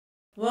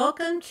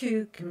Welcome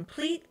to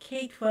Complete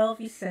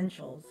K-12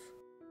 Essentials,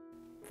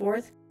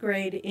 4th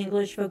Grade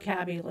English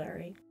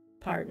Vocabulary,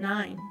 Part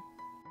 9.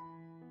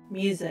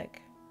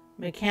 Music,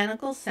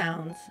 mechanical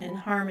sounds in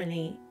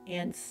harmony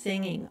and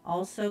singing,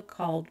 also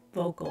called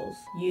vocals,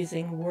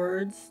 using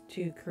words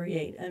to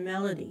create a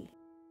melody.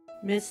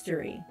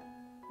 Mystery,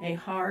 a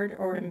hard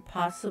or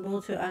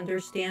impossible to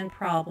understand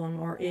problem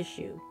or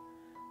issue,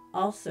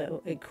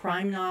 also a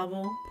crime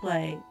novel,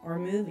 play, or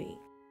movie.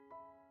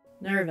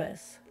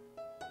 Nervous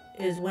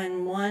is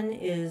when one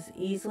is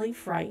easily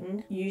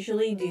frightened,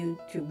 usually due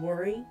to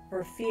worry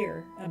or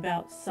fear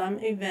about some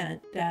event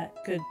that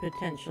could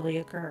potentially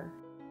occur.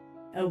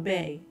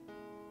 Obey,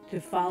 to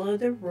follow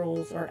the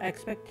rules or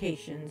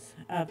expectations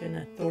of an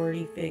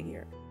authority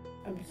figure.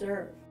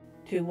 Observe,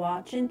 to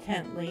watch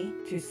intently,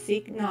 to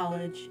seek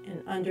knowledge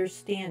and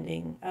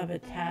understanding of a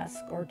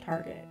task or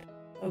target.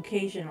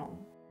 Occasional,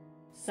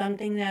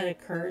 something that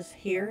occurs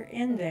here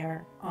and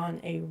there on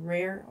a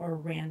rare or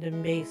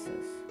random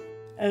basis.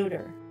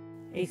 Odor,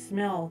 a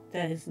smell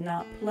that is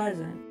not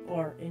pleasant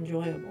or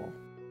enjoyable.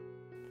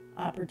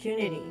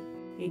 Opportunity,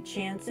 a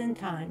chance in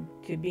time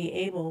to be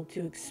able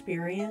to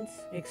experience,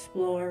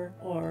 explore,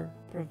 or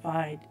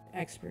provide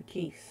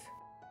expertise.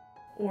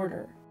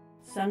 Order,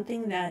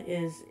 something that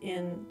is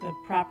in the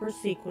proper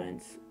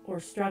sequence or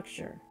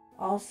structure.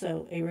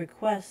 Also a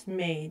request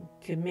made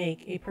to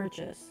make a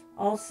purchase.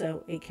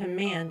 Also a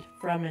command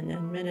from an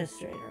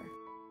administrator.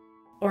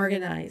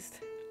 Organized,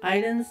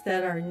 items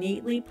that are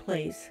neatly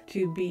placed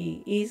to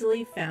be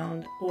easily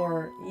found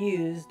or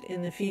used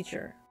in the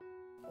future.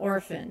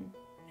 Orphan,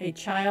 a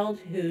child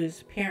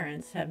whose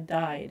parents have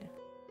died.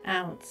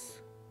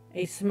 Ounce,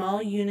 a small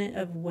unit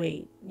of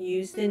weight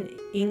used in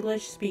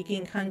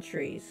English-speaking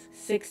countries.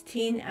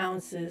 16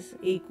 ounces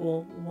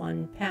equal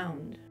 1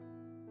 pound.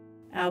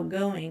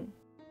 Outgoing,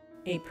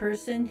 a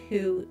person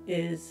who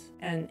is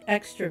an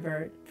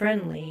extrovert,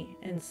 friendly,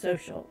 and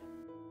social.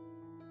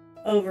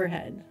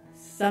 Overhead,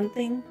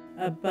 something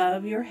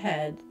above your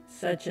head,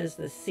 such as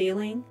the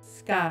ceiling,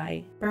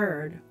 sky,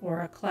 bird,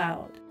 or a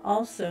cloud.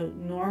 Also,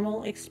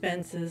 normal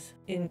expenses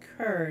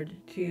incurred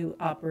to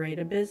operate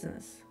a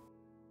business.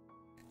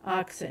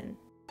 Oxen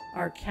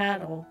are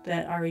cattle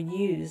that are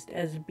used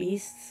as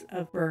beasts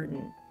of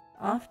burden,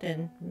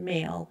 often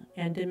male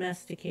and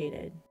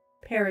domesticated.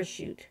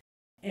 Parachute,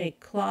 a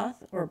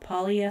cloth or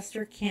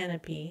polyester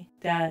canopy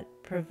that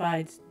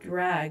provides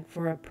drag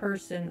for a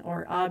person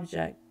or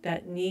object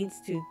that needs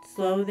to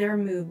slow their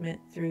movement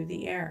through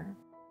the air.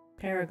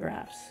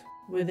 Paragraphs.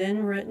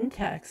 Within written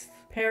text,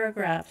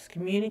 paragraphs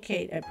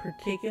communicate a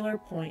particular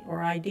point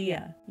or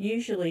idea,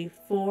 usually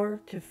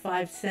 4 to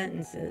 5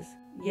 sentences,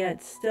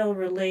 yet still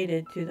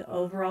related to the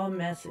overall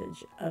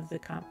message of the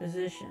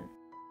composition.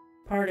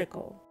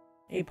 Particle.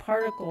 A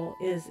particle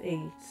is a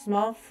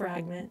small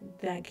fragment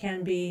that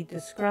can be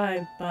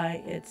described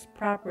by its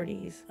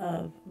properties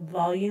of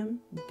volume,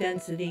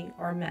 density,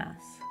 or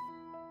mass.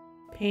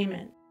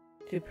 Payment,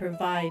 to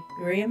provide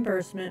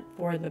reimbursement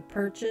for the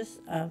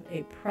purchase of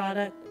a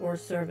product or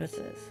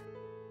services.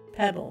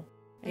 Pebble,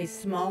 a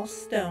small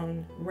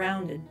stone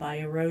rounded by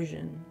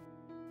erosion.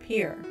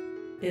 Peer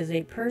is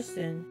a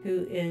person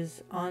who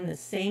is on the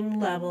same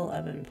level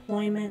of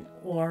employment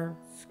or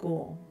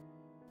school.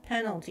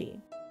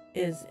 Penalty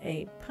is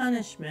a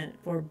punishment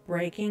for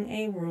breaking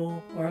a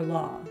rule or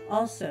law,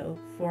 also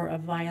for a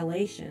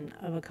violation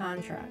of a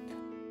contract.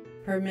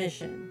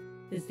 Permission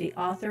is the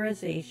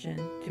authorization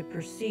to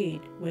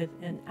proceed with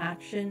an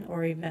action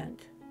or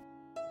event.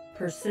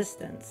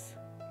 Persistence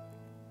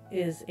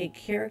is a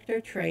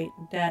character trait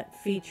that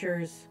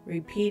features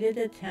repeated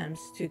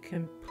attempts to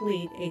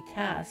complete a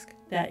task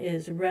that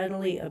is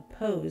readily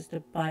opposed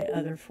by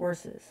other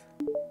forces.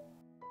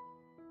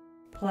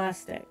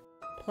 Plastic.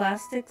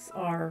 Plastics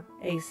are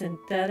a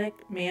synthetic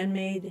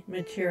man-made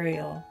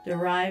material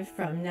derived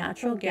from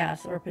natural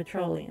gas or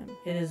petroleum.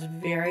 It is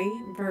very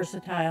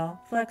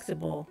versatile,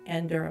 flexible,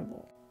 and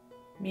durable.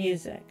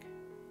 Music.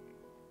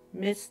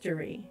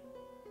 Mystery.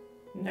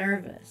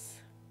 Nervous.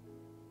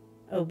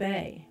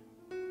 Obey.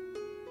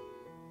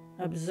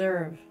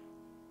 Observe.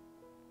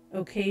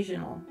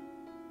 Occasional.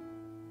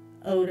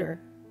 Odor.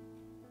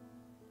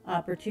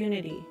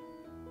 Opportunity.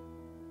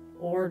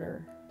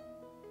 Order.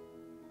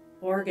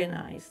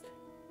 Organized.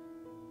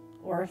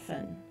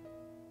 Orphan.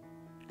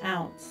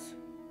 Ounce.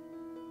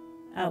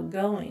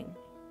 Outgoing.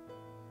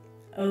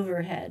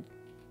 Overhead.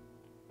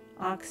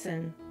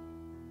 Oxen.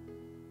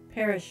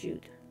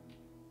 Parachute.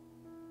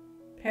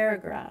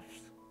 Paragraphs.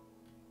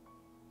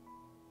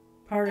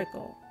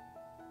 Particle.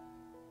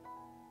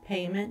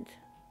 Payment.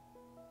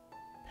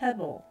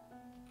 Pebble.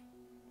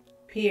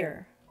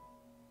 Peer.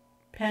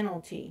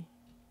 Penalty.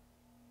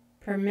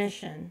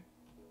 Permission.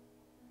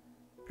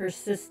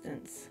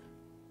 Persistence.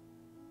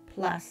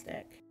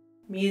 Plastic.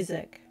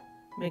 Music,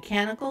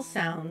 mechanical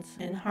sounds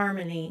in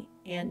harmony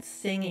and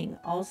singing,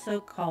 also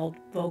called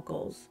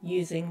vocals,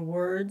 using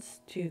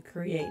words to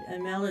create a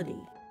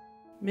melody.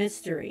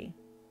 Mystery,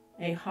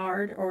 a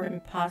hard or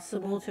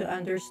impossible to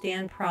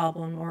understand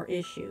problem or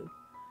issue,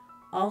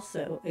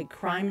 also a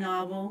crime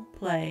novel,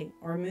 play,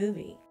 or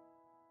movie.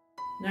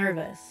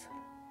 Nervous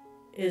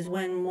is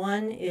when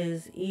one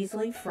is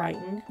easily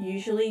frightened,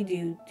 usually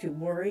due to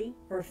worry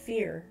or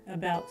fear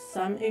about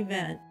some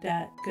event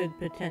that could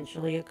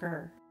potentially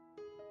occur.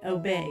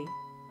 Obey,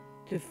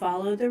 to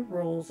follow the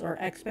rules or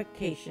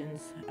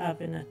expectations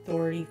of an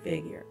authority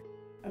figure.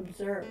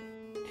 Observe,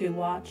 to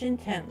watch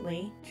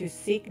intently, to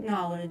seek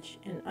knowledge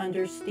and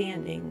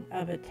understanding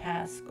of a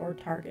task or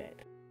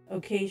target.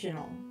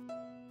 Occasional,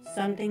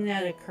 something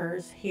that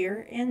occurs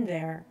here and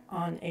there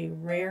on a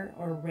rare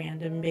or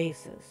random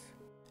basis.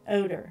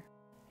 Odor,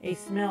 a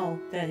smell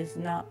that is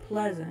not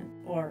pleasant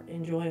or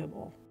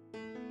enjoyable.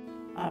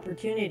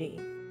 Opportunity,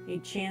 a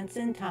chance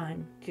in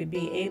time to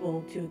be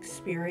able to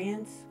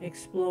experience,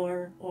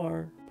 explore,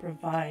 or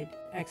provide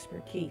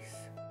expertise.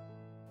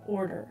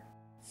 Order,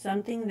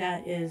 something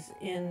that is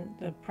in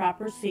the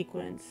proper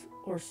sequence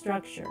or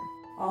structure.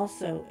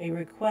 Also a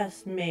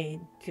request made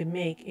to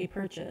make a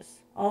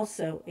purchase.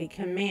 Also a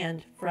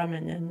command from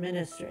an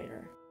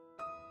administrator.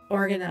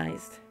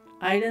 Organized,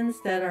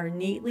 items that are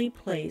neatly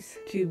placed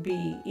to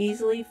be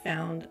easily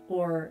found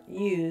or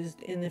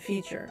used in the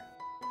future.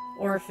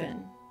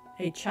 Orphan,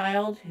 a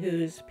child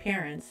whose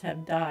parents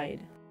have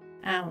died.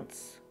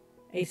 Ounce,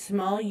 a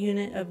small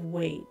unit of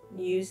weight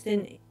used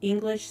in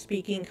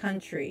English-speaking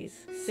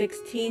countries.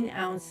 16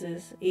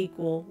 ounces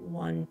equal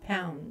 1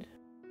 pound.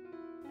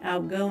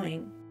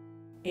 Outgoing,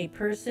 a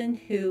person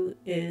who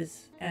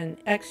is an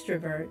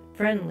extrovert,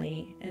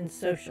 friendly, and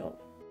social.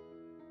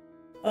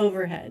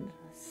 Overhead,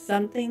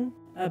 something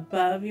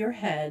above your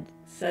head,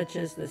 such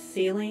as the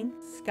ceiling,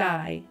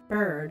 sky,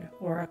 bird,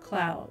 or a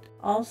cloud.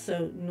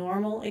 Also,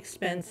 normal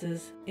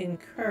expenses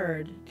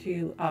incurred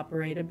to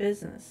operate a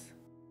business.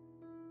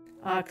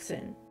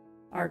 Oxen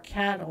are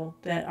cattle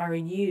that are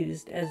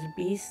used as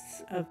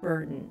beasts of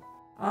burden,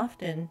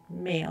 often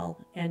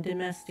male and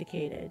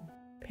domesticated.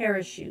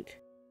 Parachute,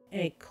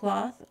 a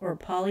cloth or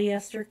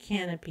polyester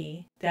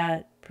canopy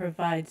that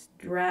provides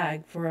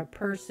drag for a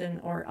person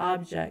or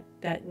object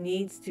that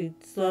needs to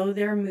slow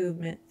their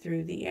movement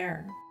through the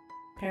air.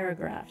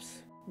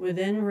 Paragraphs.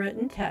 Within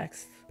written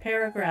text,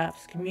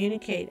 paragraphs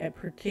communicate a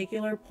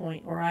particular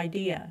point or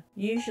idea,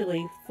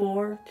 usually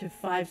 4 to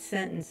 5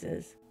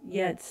 sentences,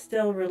 yet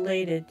still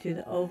related to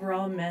the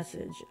overall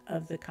message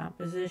of the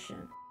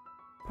composition.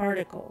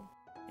 Particle.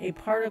 A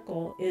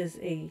particle is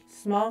a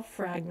small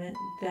fragment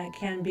that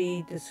can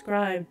be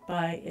described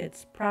by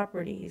its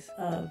properties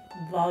of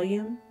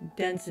volume,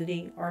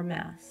 density, or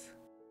mass.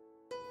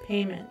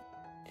 Payment,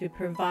 to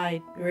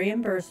provide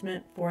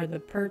reimbursement for the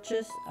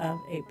purchase of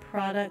a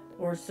product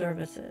or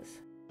services.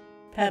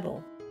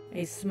 Pebble,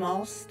 a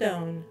small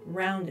stone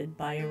rounded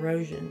by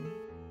erosion.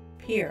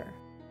 Peer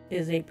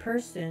is a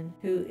person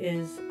who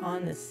is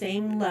on the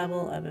same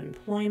level of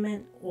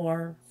employment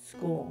or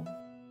school.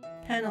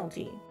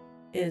 Penalty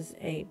is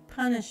a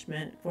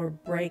punishment for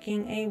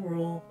breaking a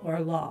rule or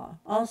law,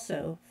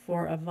 also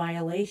for a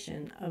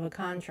violation of a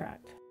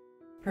contract.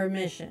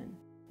 Permission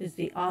is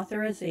the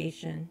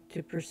authorization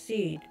to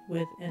proceed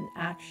with an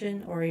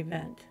action or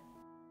event.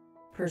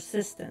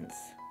 Persistence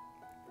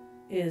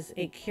is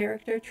a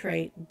character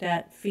trait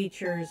that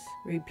features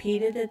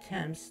repeated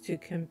attempts to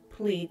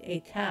complete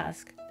a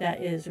task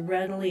that is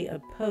readily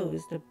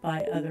opposed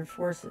by other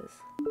forces.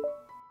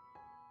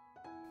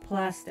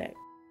 Plastic.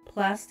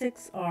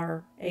 Plastics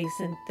are a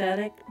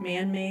synthetic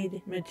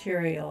man-made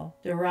material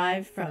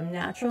derived from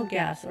natural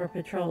gas or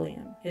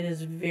petroleum. It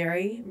is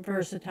very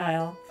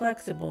versatile,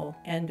 flexible,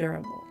 and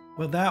durable.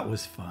 Well, that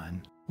was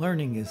fun.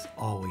 Learning is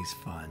always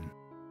fun.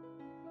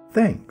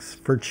 Thanks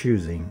for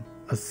choosing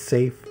a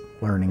safe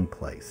learning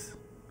place.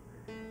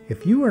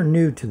 If you are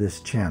new to this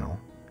channel,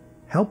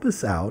 help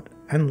us out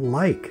and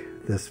like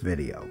this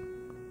video.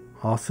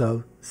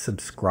 Also,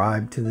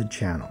 subscribe to the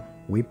channel.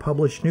 We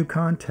publish new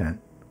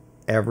content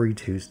every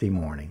Tuesday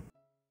morning.